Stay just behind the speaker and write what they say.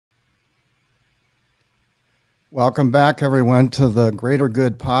Welcome back, everyone, to the Greater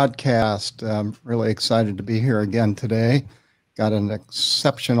Good podcast. I'm really excited to be here again today. Got an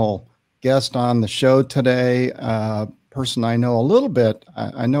exceptional guest on the show today, person I know a little bit.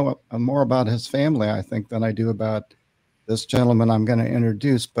 I know more about his family, I think, than I do about this gentleman I'm going to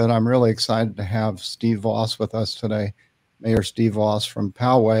introduce, but I'm really excited to have Steve Vaus with us today, Mayor Steve Vaus from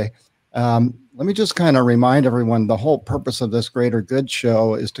Poway. Let me just kind of remind everyone, the whole purpose of this Greater Good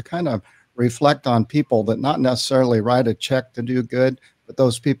show is to kind of reflect on people that not necessarily write a check to do good, but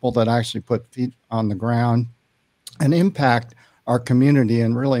those people that actually put feet on the ground and impact our community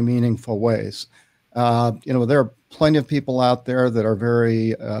in really meaningful ways. There are plenty of people out there that are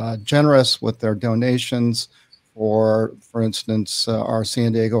very generous with their donations for instance, our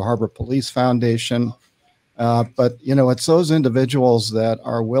San Diego Harbor Police Foundation. But it's those individuals that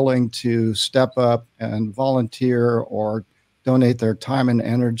are willing to step up and volunteer or donate their time and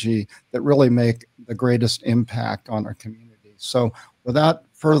energy that really make the greatest impact on our community. So without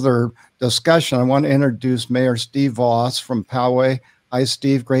further discussion, I want to introduce Mayor Steve Vaus from Poway. Hi,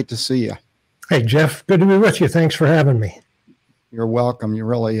 Steve. Great to see you. Hey, Jeff. Good to be with you. Thanks for having me. You're welcome. You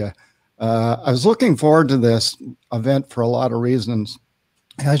really, I was looking forward to this event for a lot of reasons.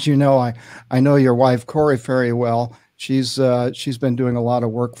 As you know, I know your wife, Corey, very well. She's been doing a lot of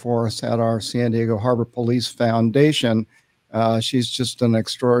work for us at our San Diego Harbor Police Foundation. She's just an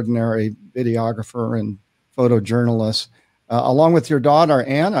extraordinary videographer and photojournalist, along with your daughter,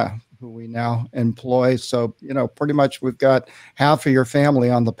 Anna, who we now employ. So, pretty much we've got half of your family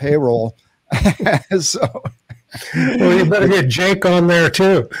on the payroll. So, well, you better get Jake on there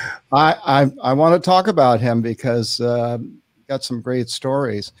too. I want to talk about him because got some great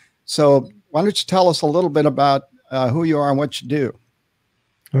stories. So why don't you tell us a little bit about who you are and what you do?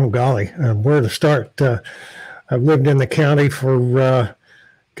 Oh, golly, where to start? I've lived in the county for,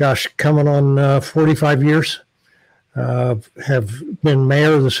 coming on 45 years. Have been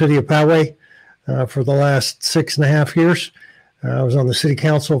mayor of the city of Poway for the last 6.5 years. I was on the city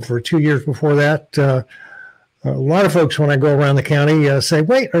council for 2 years before that. A lot of folks, when I go around the county, say,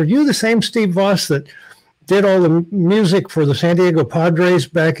 wait, are you the same Steve Vaus that did all the music for the San Diego Padres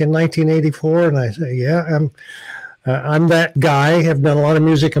back in 1984? And I say, yeah, I'm that guy. Have done a lot of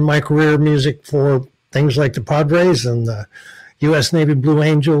music in my career, music for things like the Padres and the U.S. Navy Blue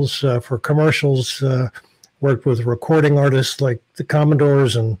Angels, for commercials, worked with recording artists like the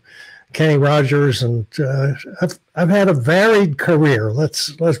Commodores and Kenny Rogers. And I've had a varied career.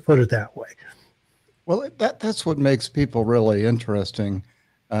 Let's put it that way. Well, that's what makes people really interesting.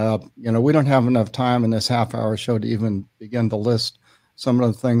 We don't have enough time in this half-hour show to even begin to list some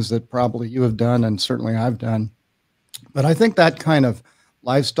of the things that probably you have done and certainly I've done. But I think that kind of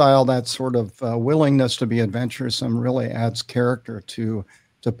lifestyle, that sort of willingness to be adventuresome really adds character to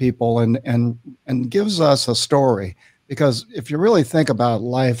people and gives us a story. Because if you really think about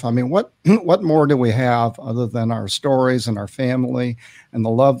life, I mean, what more do we have other than our stories and our family and the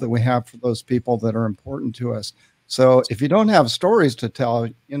love that we have for those people that are important to us? So if you don't have stories to tell,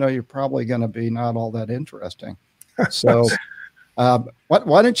 you're probably going to be not all that interesting. So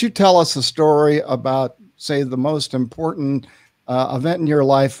why don't you tell us a story about, say, the most important event in your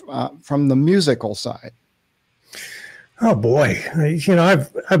life from the musical side? Oh boy,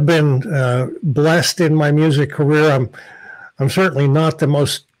 I've been blessed in my music career. I'm certainly not the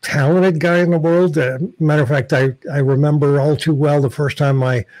most talented guy in the world. Matter of fact, I remember all too well the first time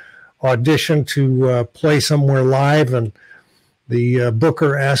I auditioned to play somewhere live, and the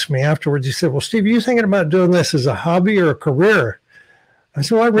booker asked me afterwards. He said, "Well, Steve, are you thinking about doing this as a hobby or a career?" I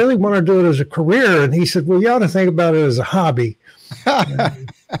said, "Well, I really want to do it as a career." And he said, "Well, you ought to think about it as a hobby."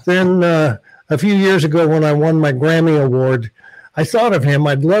 Then a few years ago, when I won my Grammy Award, I thought of him.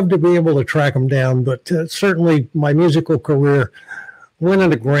 I'd love to be able to track him down, but certainly my musical career,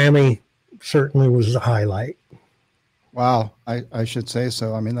 winning a Grammy, certainly was the highlight. Wow, I should say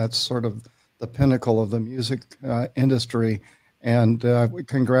so. I mean, that's sort of the pinnacle of the music industry. And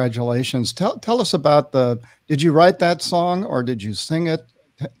congratulations. Tell us about did you write that song or did you sing it?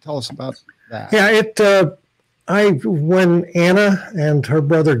 Tell us about that. Yeah, when Anna and her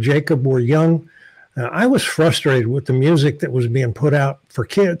brother Jacob were young, I was frustrated with the music that was being put out for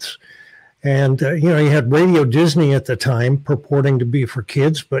kids. And, you had Radio Disney at the time purporting to be for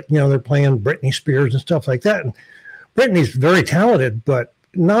kids, but, they're playing Britney Spears and stuff like that. And Britney's very talented, but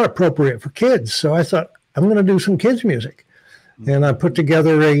not appropriate for kids. So I thought, I'm going to do some kids music. And I put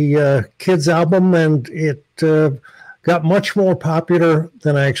together a kids album, and it got much more popular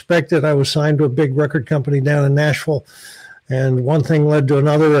than I expected. I was signed to a big record company down in Nashville, and one thing led to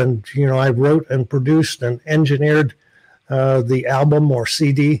another. And, I wrote and produced and engineered the album or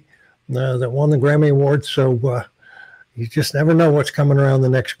CD that won the Grammy Award. So you just never know what's coming around the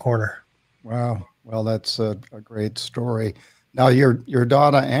next corner. Wow. Well, that's a great story. Now, your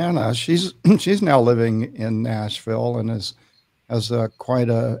daughter Anna, she's now living in Nashville and has quite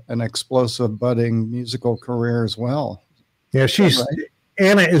an explosive budding musical career as well. Yeah,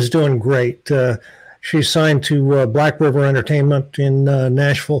 Anna is doing great. She's signed to Black River Entertainment in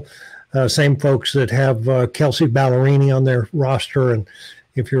Nashville. Same folks that have Kelsey Ballerini on their roster. And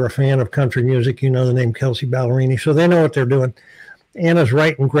if you're a fan of country music, you know the name Kelsey Ballerini. So they know what they're doing. Anna's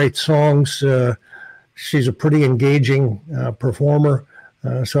writing great songs. She's a pretty engaging performer.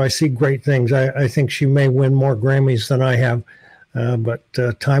 So I see great things. I think she may win more Grammys than I have,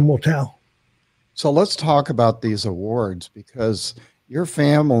 but time will tell. So let's talk about these awards, because your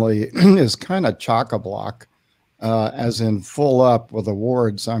family is kind of chock-a-block, as in full up with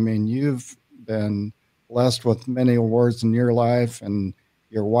awards. I mean, you've been blessed with many awards in your life, and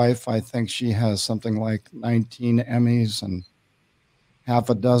your wife, I think she has something like 19 Emmys and half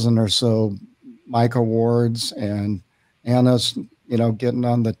a dozen or so Mike Awards, and Anna's, getting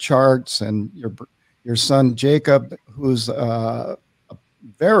on the charts, and your son Jacob, who's a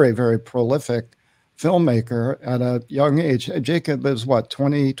very, very prolific filmmaker at a young age. Jacob is what,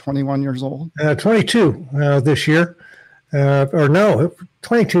 20, 21 years old? 22 this year. Or no,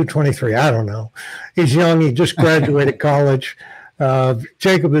 22, 23. I don't know. He's young. He just graduated college.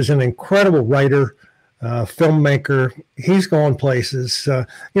 Jacob is an incredible writer, filmmaker. He's going places.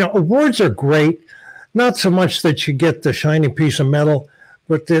 Awards are great. Not so much that you get the shiny piece of metal,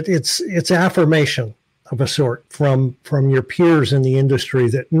 but that it's affirmation of a sort from your peers in the industry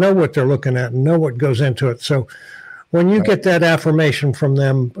that know what they're looking at and know what goes into it. So when you get that affirmation from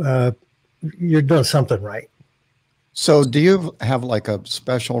them, you're doing something right. So do you have like a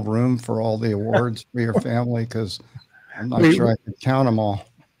special room for all the awards for your family? Because I'm not sure I can count them all.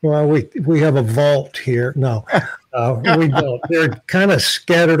 Well, we have a vault here. No, we don't. They're kind of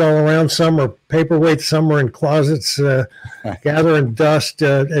scattered all around. Some are paperweights, some are in closets, gathering dust.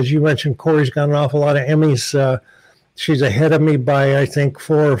 As you mentioned, Corey's got an awful lot of Emmys. She's ahead of me by, I think,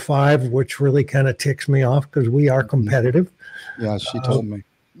 4 or 5, which really kind of ticks me off because we are competitive. Yeah, she told me.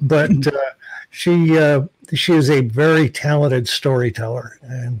 But she is a very talented storyteller,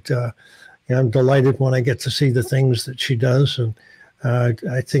 and I'm delighted when I get to see the things that she does. And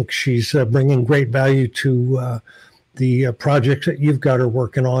I think she's bringing great value to the projects that you've got her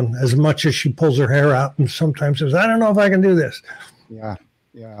working on, as much as she pulls her hair out and sometimes says, I don't know if I can do this.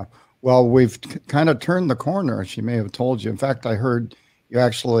 Yeah. Well, we've kind of turned the corner. She may have told you. In fact, I heard you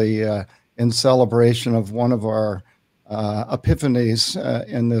actually, in celebration of one of our epiphanies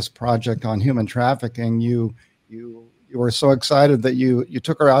in this project on human trafficking, you were so excited that you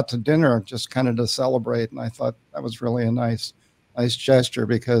took her out to dinner just kind of to celebrate. And I thought that was really a nice gesture,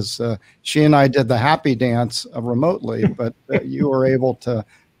 because she and I did the happy dance remotely, but you were able to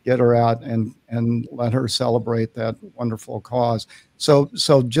get her out and let her celebrate that wonderful cause. So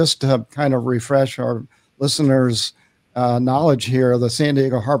just to kind of refresh our listeners' knowledge here, the San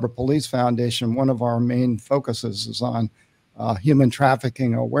Diego Harbor Police Foundation, one of our main focuses is on human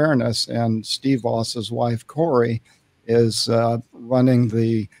trafficking awareness, and Steve Vaus's wife, Corey, is running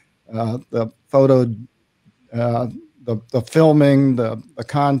the photo, the filming, the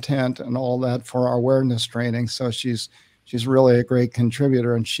content, and all that for our awareness training. So she's really a great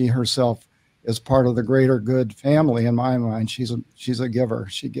contributor, and she herself is part of the greater good family. In my mind, she's a giver.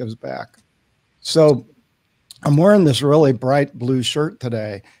 She gives back. So I'm wearing this really bright blue shirt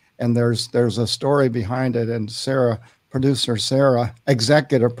today, and there's a story behind it. And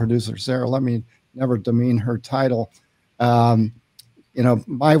executive producer Sarah, let me never demean her title.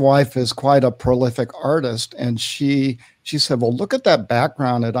 My wife is quite a prolific artist, and she said, well, look at that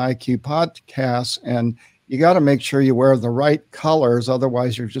background at IQ Podcasts, and you got to make sure you wear the right colors.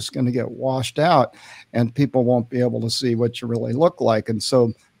 Otherwise, you're just going to get washed out, and people won't be able to see what you really look like. And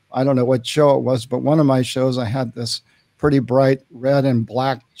so I don't know what show it was, but one of my shows, I had this pretty bright red and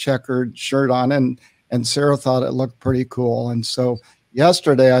black checkered shirt on, and Sarah thought it looked pretty cool. And so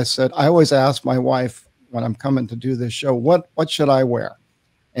yesterday I said, I always ask my wife when I'm coming to do this show, what should I wear?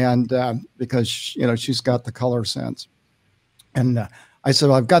 And because, she's got the color sense. And I said,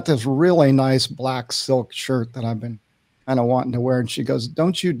 well, I've got this really nice black silk shirt that I've been kind of wanting to wear. And she goes,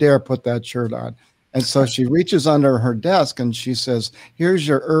 don't you dare put that shirt on. And so she reaches under her desk and she says, here's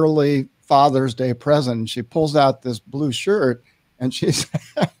your early Father's Day present. And she pulls out this blue shirt, and she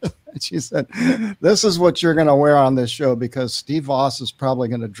said, this is what you're going to wear on this show, because Steve Vaus is probably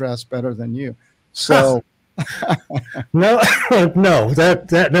going to dress better than you. So no,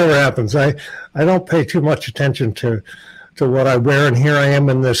 that never happens. I don't pay too much attention to to what I wear. And here I am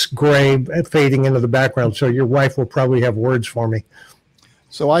in this gray fading into the background. So your wife will probably have words for me.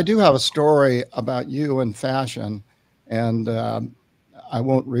 So I do have a story about you and fashion, and I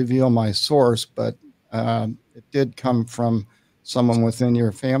won't reveal my source, but it did come from someone within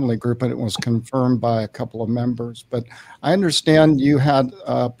your family group, and it was confirmed by a couple of members. But I understand you had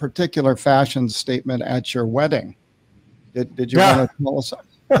a particular fashion statement at your wedding. Did you want to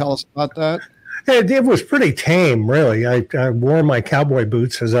tell us about that? It was pretty tame, really. I wore my cowboy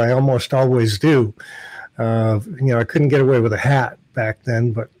boots, as I almost always do. I couldn't get away with a hat back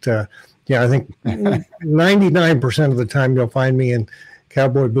then, but I think 99% of the time you'll find me in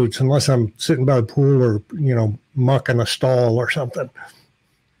cowboy boots, unless I'm sitting by the pool or, mucking a stall or something.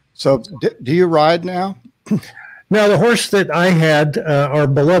 So do you ride now? Now, the horse that I had, our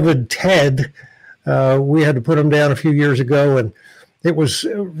beloved Ted, we had to put him down a few years ago, and it was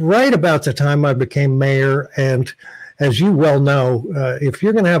right about the time I became mayor. And as you well know, if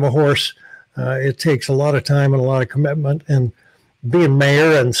you're going to have a horse, it takes a lot of time and a lot of commitment. And being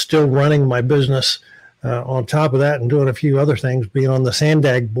mayor and still running my business on top of that and doing a few other things, being on the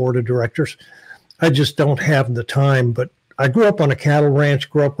SANDAG board of directors, I just don't have the time. But I grew up on a cattle ranch,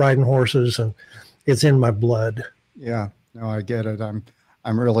 grew up riding horses, and it's in my blood. Yeah, no, I get it. I'm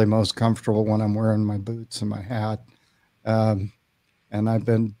really most comfortable when I'm wearing my boots and my hat. And I've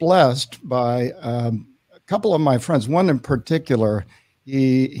been blessed by a couple of my friends. One in particular,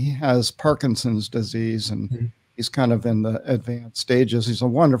 he has Parkinson's disease, and he's kind of in the advanced stages. He's a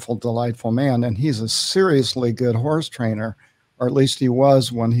wonderful, delightful man, and he's a seriously good horse trainer, or at least he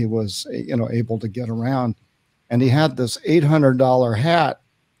was when he was, able to get around. And he had this $800 hat,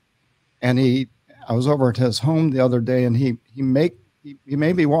 and I was over at his home the other day, and he made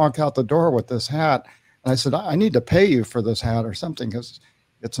me walk out the door with this hat. And I said, I need to pay you for this hat or something, because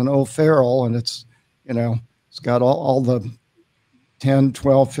it's an O'Farrell, and it's got all the 10,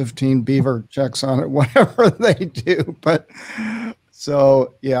 12, 15 beaver checks on it, whatever they do. But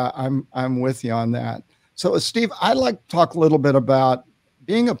so, yeah, I'm with you on that. So, Steve, I'd like to talk a little bit about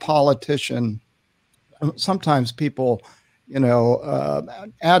being a politician. Sometimes people,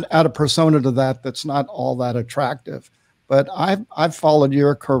 add a persona to that's not all that attractive. But I've followed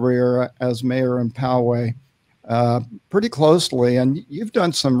your career as mayor in Poway pretty closely, and you've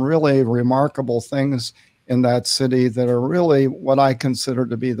done some really remarkable things in that city that are really what I consider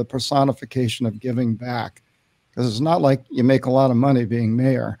to be the personification of giving back. Because it's not like you make a lot of money being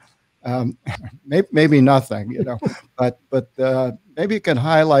mayor, maybe nothing, but maybe you can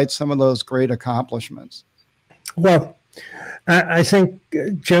highlight some of those great accomplishments. Well, I think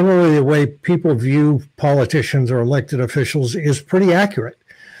generally the way people view politicians or elected officials is pretty accurate.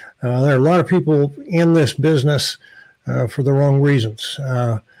 There are a lot of people in this business for the wrong reasons.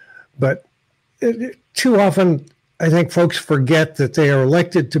 But too often, I think folks forget that they are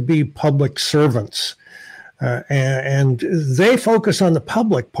elected to be public servants. And they focus on the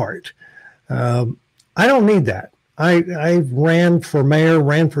public part. I don't need that. I ran for mayor,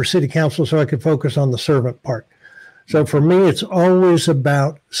 ran for city council so I could focus on the servant part. So for me, it's always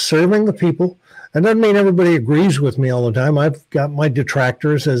about serving the people. That doesn't mean everybody agrees with me all the time. I've got my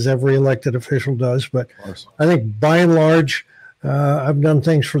detractors, as every elected official does. But I think by and large, I've done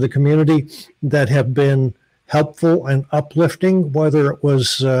things for the community that have been helpful and uplifting, whether it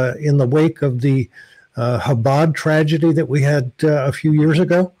was in the wake of the Chabad tragedy that we had a few years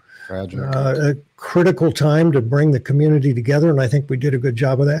ago. A critical time to bring the community together, and I think we did a good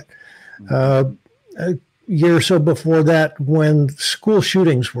job of that. A year or so before that, when school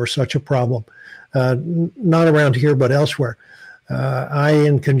shootings were such a problem, not around here but elsewhere, I,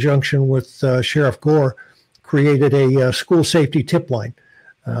 in conjunction with Sheriff Gore, created a school safety tip line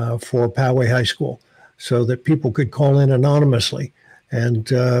for Poway High School so that people could call in anonymously and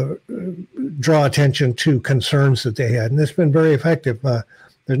draw attention to concerns that they had. And it's been very effective.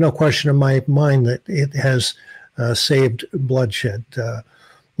 There's no question in my mind that it has saved bloodshed.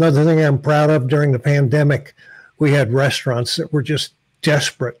 Another thing I'm proud of, during the pandemic, we had restaurants that were just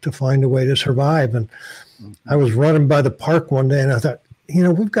desperate to find a way to survive. And I was running by the park one day and I thought,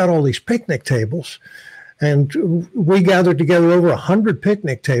 we've got all these picnic tables. And we gathered together over 100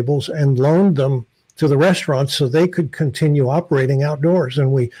 picnic tables and loaned them to the restaurants so they could continue operating outdoors.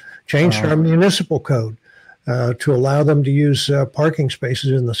 And we changed our municipal code to allow them to use parking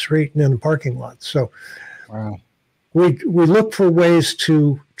spaces in the street and in the parking lots. So we look for ways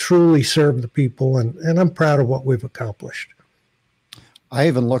to truly serve the people, and I'm proud of what we've accomplished. I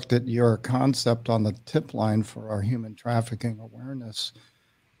even looked at your concept on the tip line for our human trafficking awareness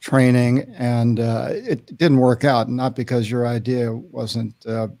training, and it didn't work out, not because your idea wasn't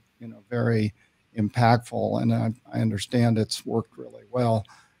very impactful, and I understand it's worked really well.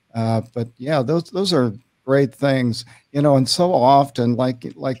 But yeah, those are great things, and so often,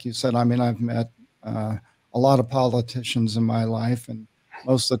 like you said, I mean, I've met a lot of politicians in my life, and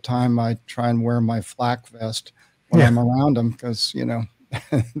most of the time I try and wear my flak vest when I'm around them because,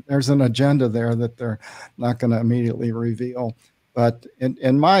 there's an agenda there that they're not going to immediately reveal. But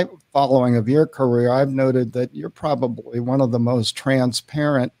in my following of your career, I've noted that you're probably one of the most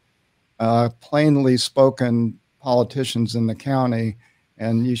transparent, plainly spoken politicians in the county,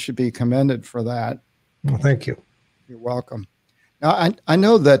 and you should be commended for that. Well, thank you. You're welcome. Now, I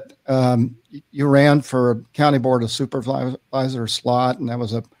know that you ran for County Board of Supervisor slot, and that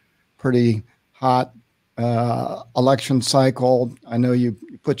was a pretty hot election cycle. I know you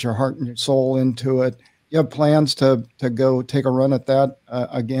put your heart and your soul into it. You have plans to go take a run at that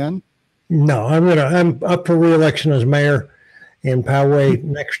again? No, I'm up for re-election as mayor in Poway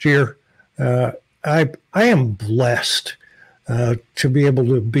next year. I am blessed to be able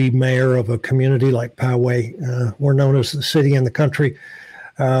to be mayor of a community like Poway. We're known as the city in the country.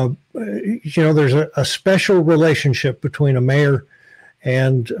 There's a special relationship between a mayor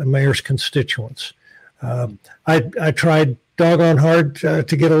and a mayor's constituents. I tried doggone hard to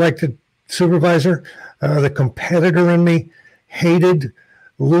get elected supervisor. The competitor in me hated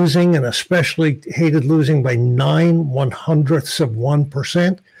losing, and especially hated losing by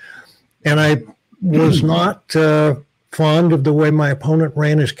 0.09%. And I was not fond of the way my opponent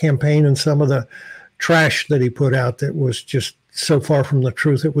ran his campaign and some of the trash that he put out that was just so far from the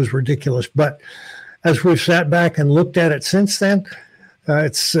truth. It was ridiculous. But as we've sat back and looked at it since then, I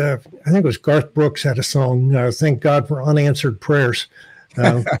think it was Garth Brooks had a song, Thank God for Unanswered Prayers.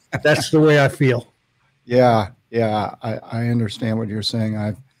 That's the way I feel. Yeah, I understand what you're saying.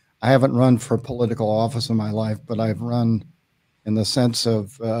 I haven't run for political office in my life, but I've run in the sense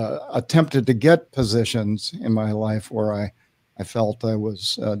of attempted to get positions in my life where I felt I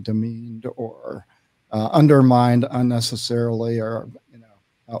was demeaned or undermined unnecessarily or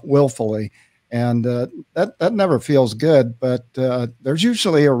willfully. And that never feels good, but there's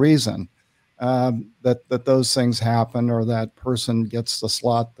usually a reason that those things happen, or that person gets the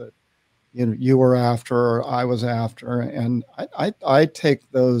slot that you were after or I was after. And I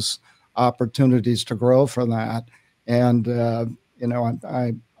take those opportunities to grow from that. And I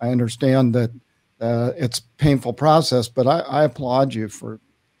understand that it's a painful process, but I applaud you for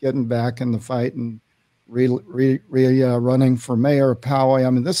getting back in the fight and running for mayor of Poway. I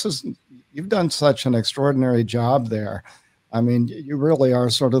mean, you've done such an extraordinary job there. I mean, you really are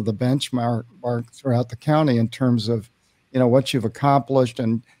sort of the benchmark throughout the county in terms of, what you've accomplished.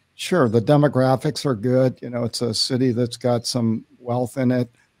 And sure, the demographics are good. It's a city that's got some wealth in it.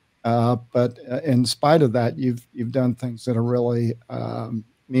 But in spite of that, you've done things that are really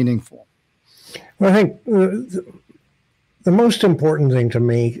meaningful. Well, I think the most important thing to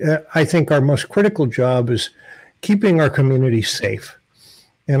me, I think our most critical job is keeping our community safe.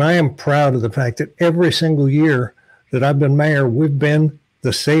 And I am proud of the fact that every single year that I've been mayor, we've been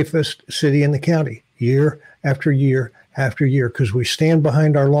the safest city in the county, year after year after year, because we stand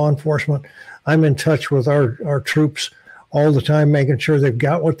behind our law enforcement. I'm in touch with our troops all the time, making sure they've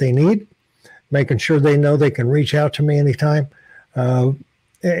got what they need, making sure they know they can reach out to me anytime.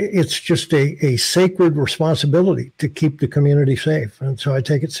 It's just a sacred responsibility to keep the community safe. And so I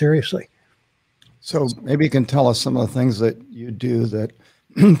take it seriously. So maybe you can tell us some of the things that you do that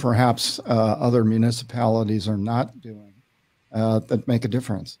perhaps other municipalities are not doing that make a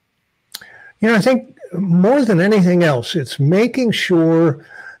difference. I think more than anything else, it's making sure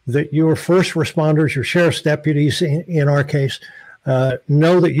that your first responders, your sheriff's deputies, in our case,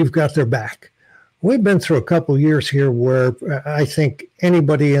 know that you've got their back. We've been through a couple of years here where I think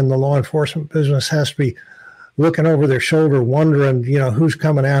anybody in the law enforcement business has to be looking over their shoulder, wondering, who's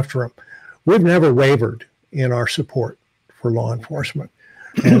coming after them. We've never wavered in our support for law enforcement,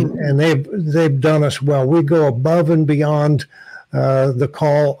 and they've done us well. We go above and beyond the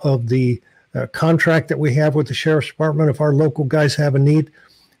call of the contract that we have with the sheriff's department. If our local guys have a need,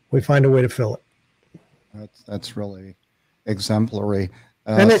 we find a way to fill it. That's really exemplary.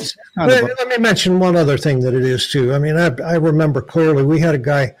 And let me mention one other thing that it is too. I mean, I remember clearly we had a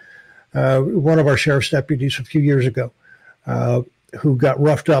guy, one of our sheriff's deputies a few years ago, who got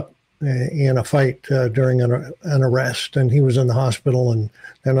roughed up in a fight during an arrest, and he was in the hospital and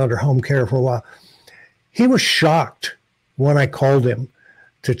then under home care for a while. He was shocked when I called him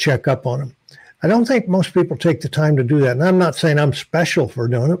to check up on him. I don't think most people take the time to do that. And I'm not saying I'm special for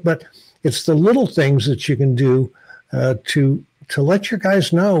doing it, but it's the little things that you can do to let your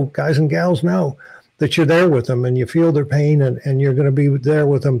guys and gals know that you're there with them and you feel their pain, and you're going to be there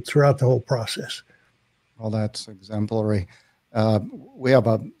with them throughout the whole process. Well, that's exemplary. We have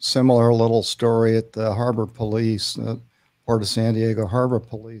a similar little story at the Harbor Police, Port of San Diego Harbor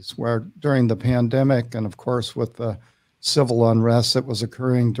Police, where during the pandemic, and of course with the civil unrest that was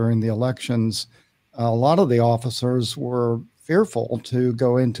occurring during the elections, a lot of the officers were fearful to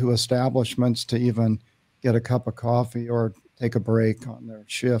go into establishments to even get a cup of coffee or take a break on their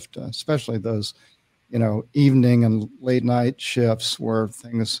shift, especially those, evening and late night shifts where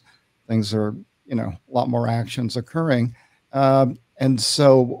things are, a lot more actions occurring. And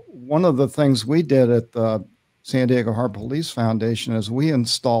so one of the things we did at the San Diego Harbor Police Foundation is we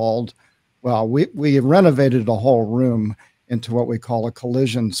renovated a whole room into what we call a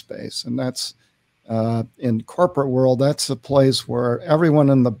collision space. And that's in corporate world, that's a place where everyone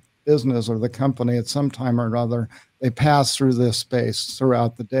in the business or the company at some time or another, they pass through this space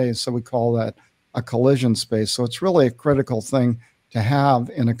throughout the day. So we call that a collision space. So it's really a critical thing to have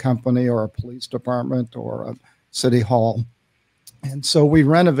in a company or a police department or a city hall. And so we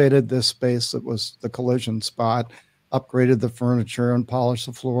renovated this space that was the collision spot, upgraded the furniture and polished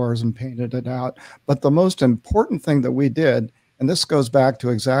the floors and painted it out. But the most important thing that we did, and this goes back to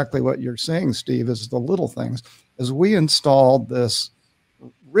exactly what you're saying, Steve, is the little things, is we installed this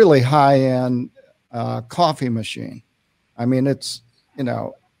really high-end coffee machine. I mean, it's,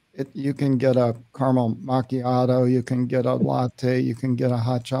 you can get a caramel macchiato, you can get a latte, you can get a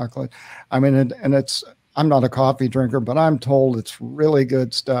hot chocolate. I mean, I'm not a coffee drinker, but I'm told it's really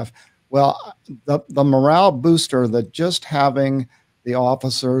good stuff. Well, the morale booster that just having the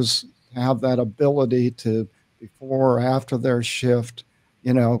officers have that ability to, before or after their shift,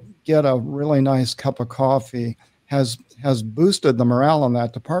 get a really nice cup of coffee has boosted the morale in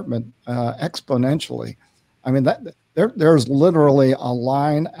that department exponentially. I mean, there's literally a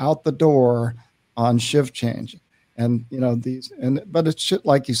line out the door on shift change. And, but it's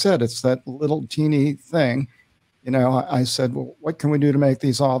like you said, it's that little teeny thing. I said, well, what can we do to make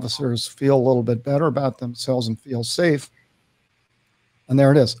these officers feel a little bit better about themselves and feel safe? And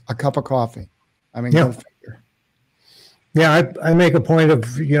there it is, a cup of coffee. I mean, yeah. Go figure. Yeah, I make a point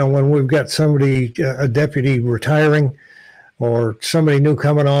of, when we've got somebody, a deputy retiring or somebody new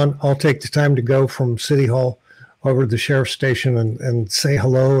coming on, I'll take the time to go from City Hall over to the sheriff's station and say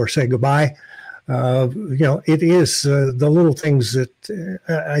hello or say goodbye. It is the little things that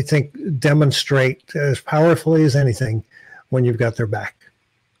I think demonstrate as powerfully as anything when you've got their back.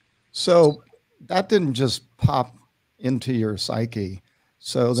 So that didn't just pop into your psyche.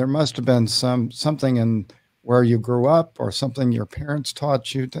 So there must have been something in where you grew up or something your parents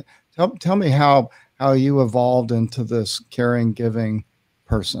taught you. Tell me how you evolved into this caring, giving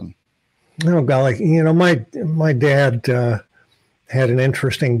person. Oh, golly. My dad had an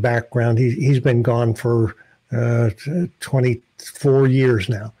interesting background. He's been gone for 24 years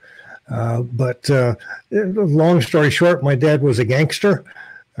now. But long story short, my dad was a gangster.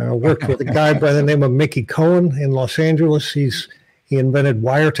 Worked with a guy by the name of Mickey Cohen in Los Angeles. He invented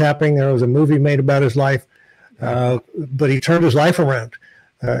wiretapping. There was a movie made about his life. But he turned his life around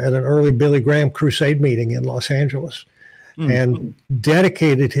at an early Billy Graham crusade meeting in Los Angeles. And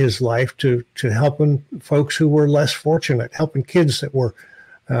dedicated his life to helping folks who were less fortunate, helping kids that were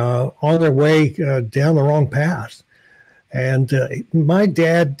on their way down the wrong path. And my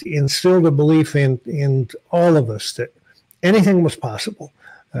dad instilled a belief in all of us that anything was possible.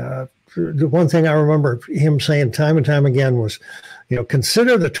 The one thing I remember him saying time and time again was,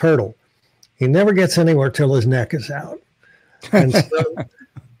 consider the turtle. He never gets anywhere till his neck is out. And so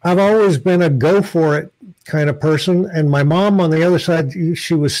I've always been a go for it kind of person. And my mom on the other side,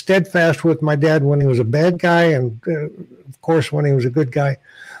 she was steadfast with my dad when he was a bad guy. And of course, when he was a good guy,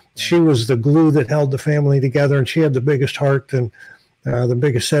 she was the glue that held the family together. And she had the biggest heart and the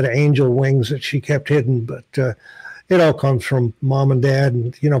biggest set of angel wings that she kept hidden. But it all comes from mom and dad.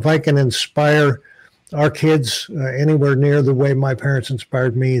 And, if I can inspire our kids anywhere near the way my parents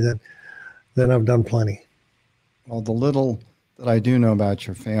inspired me, then I've done plenty. Well, the little that I do know about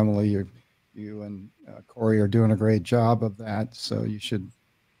your family, you and Corey are doing a great job of that. So you should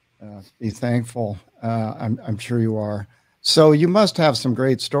be thankful. I'm sure you are. So you must have some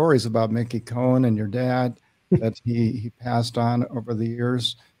great stories about Mickey Cohen and your dad that he passed on over the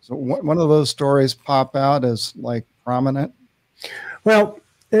years. So one of those stories pop out as like prominent. Well,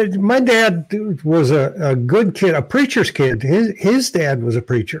 my dad was a good kid, a preacher's kid. His dad was a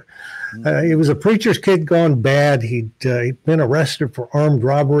preacher. He was a preacher's kid gone bad. He'd been arrested for armed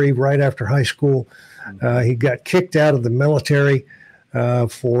robbery right after high school. He got kicked out of the military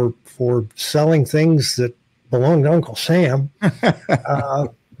for selling things that belonged to Uncle Sam.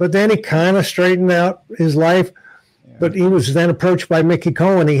 but then he kind of straightened out his life. Yeah. But he was then approached by Mickey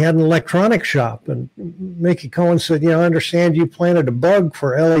Cohen. He had an electronics shop, and Mickey Cohen said, I understand you planted a bug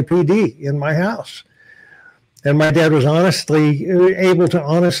for LAPD in my house. And my dad was able to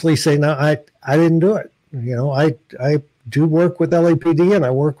honestly say, no, I didn't do it. I do work with LAPD and I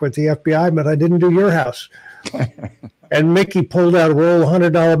work with the FBI, but I didn't do your house. And Mickey pulled out a roll of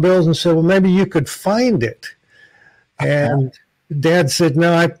 $100 bills and said, well, maybe you could find it. And Dad said,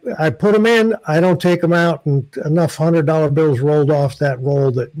 no, I put them in, I don't take them out. And enough $100 bills rolled off that roll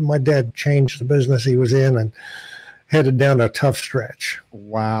that my dad changed the business he was in and headed down a tough stretch.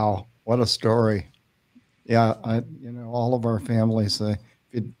 Wow. What a story. Yeah. All of our families say,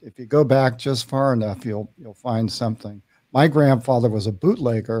 if you go back just far enough, you'll find something. My grandfather was a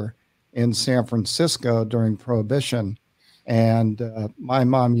bootlegger in San Francisco during Prohibition. And my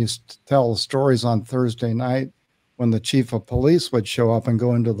mom used to tell stories on Thursday night when the chief of police would show up and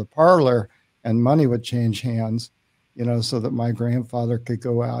go into the parlor and money would change hands, so that my grandfather could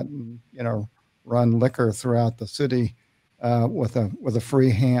go out and, run liquor throughout the city with a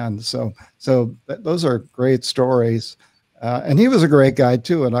free hand. So those are great stories. And he was a great guy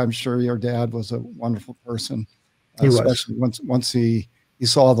too. And I'm sure your dad was a wonderful person, especially once he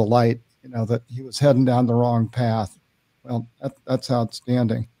saw the light, that he was heading down the wrong path. Well, that's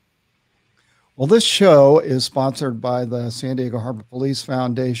outstanding. Well, this show is sponsored by the San Diego Harbor Police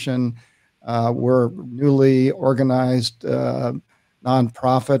Foundation. We're a newly organized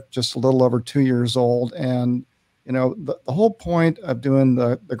nonprofit, just a little over 2 years old. And, the whole point of doing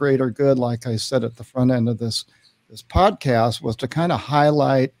the greater good, like I said at the front end of this podcast, was to kind of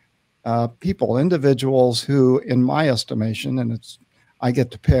highlight people, individuals who, in my estimation, and I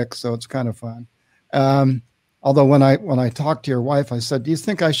get to pick, so it's kind of fun. Although when I talked to your wife, I said, do you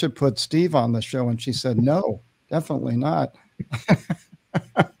think I should put Steve on the show? And she said, no, definitely not.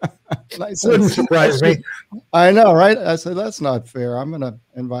 And I said, wouldn't surprise me. I know, right? I said, that's not fair. I'm going to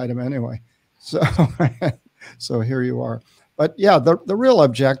invite him anyway. So here you are. But yeah, the real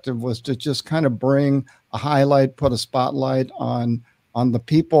objective was to just kind of bring a highlight, put a spotlight on the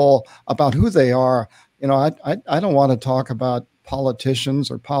people, about who they are. I don't want to talk about politicians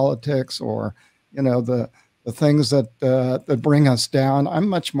or politics or, the things that bring us down. I'm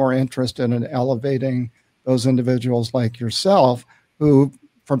much more interested in elevating those individuals like yourself who,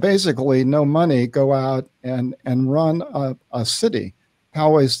 for basically no money, go out and run a city,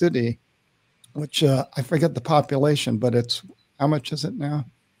 Poway City, which I forget the population, but how much is it now?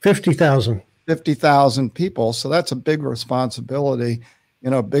 50,000. 50,000 people. So that's a big responsibility,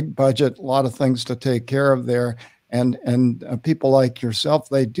 big budget, a lot of things to take care of there. And people like yourself,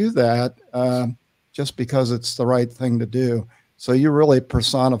 they do that just because it's the right thing to do. So you really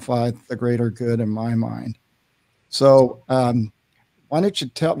personify the greater good in my mind. So why don't you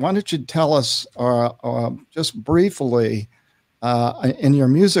tell us just briefly in your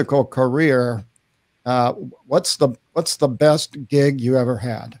musical career, what's the best gig you ever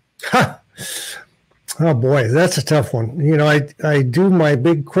had? Oh boy, that's a tough one. I do my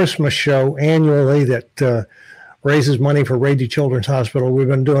big Christmas show annually that raises money for Rady Children's Hospital. We've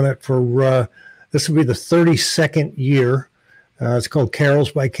been doing it for this will be the 32nd year. It's called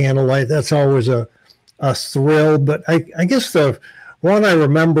Carols by Candlelight. That's always a thrill. But I guess the one I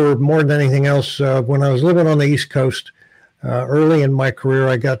remember more than anything else, when I was living on the East Coast, early in my career,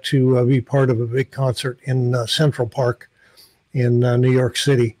 I got to be part of a big concert in Central Park in New York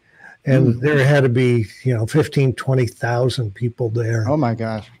City. And there had to be, 15, 20,000 people there. Oh my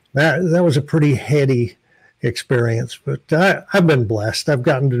gosh. That was a pretty heady experience, but I've been blessed. I've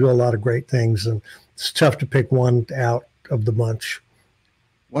gotten to do a lot of great things, and it's tough to pick one out of the bunch.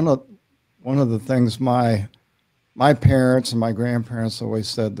 One of the things my parents and my grandparents always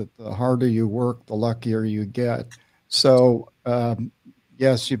said, that the harder you work, the luckier you get. So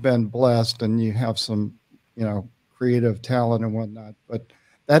yes, you've been blessed and you have some, creative talent and whatnot, but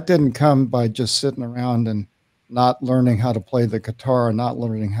that didn't come by just sitting around and not learning how to play the guitar, not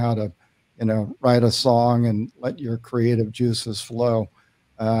learning how to, write a song and let your creative juices flow.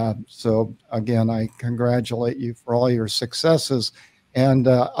 So again, I congratulate you for all your successes, and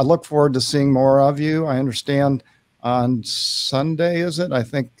I look forward to seeing more of you. I understand on Sunday, is it? I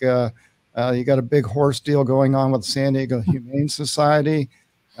think you got a big horse deal going on with San Diego Humane Society.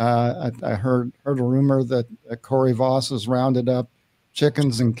 I heard a rumor that Corey Vaus has rounded up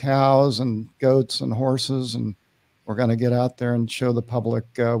chickens and cows and goats and horses, and we're going to get out there and show the public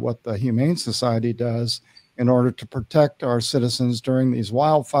what the Humane Society does in order to protect our citizens during these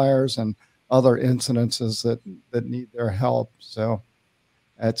wildfires and other incidences that need their help. So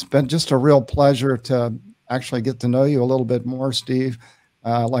it's been just a real pleasure to actually get to know you a little bit more, Steve.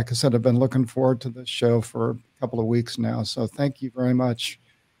 Like I said, I've been looking forward to this show for a couple of weeks now. So thank you very much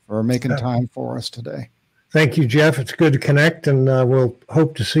for making time for us today. Thank you, Jeff. It's good to connect, and we'll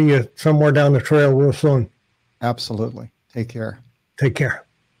hope to see you somewhere down the trail real soon. Absolutely. Take care. Take care.